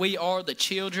that we are the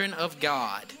children of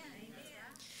God.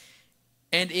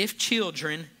 And if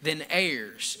children, then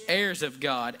heirs, heirs of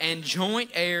God, and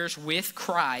joint heirs with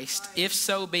Christ, if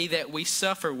so be that we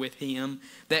suffer with Him,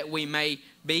 that we may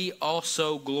be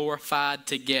also glorified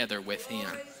together with Him.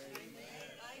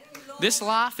 This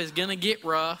life is going to get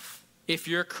rough. If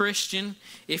you're a Christian,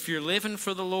 if you're living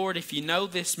for the Lord, if you know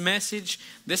this message,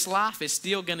 this life is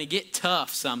still going to get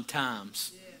tough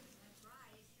sometimes.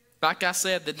 Like I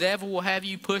said, the devil will have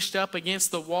you pushed up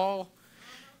against the wall.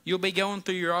 You'll be going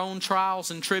through your own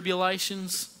trials and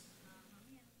tribulations.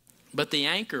 But the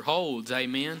anchor holds,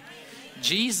 amen.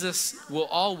 Jesus will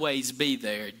always be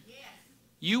there.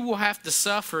 You will have to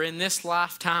suffer in this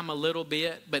lifetime a little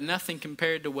bit, but nothing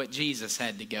compared to what Jesus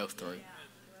had to go through.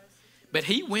 But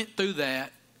he went through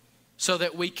that so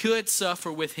that we could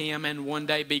suffer with him and one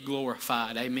day be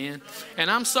glorified, amen. And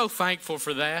I'm so thankful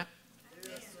for that.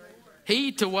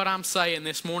 Heed to what I'm saying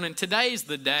this morning. Today's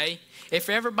the day. If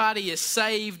everybody is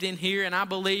saved in here, and I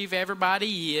believe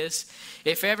everybody is,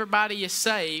 if everybody is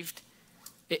saved,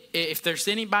 if there's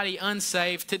anybody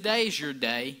unsaved, today's your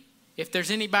day. If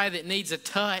there's anybody that needs a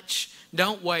touch,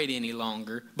 don't wait any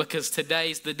longer, because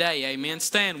today's the day. Amen.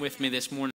 Stand with me this morning.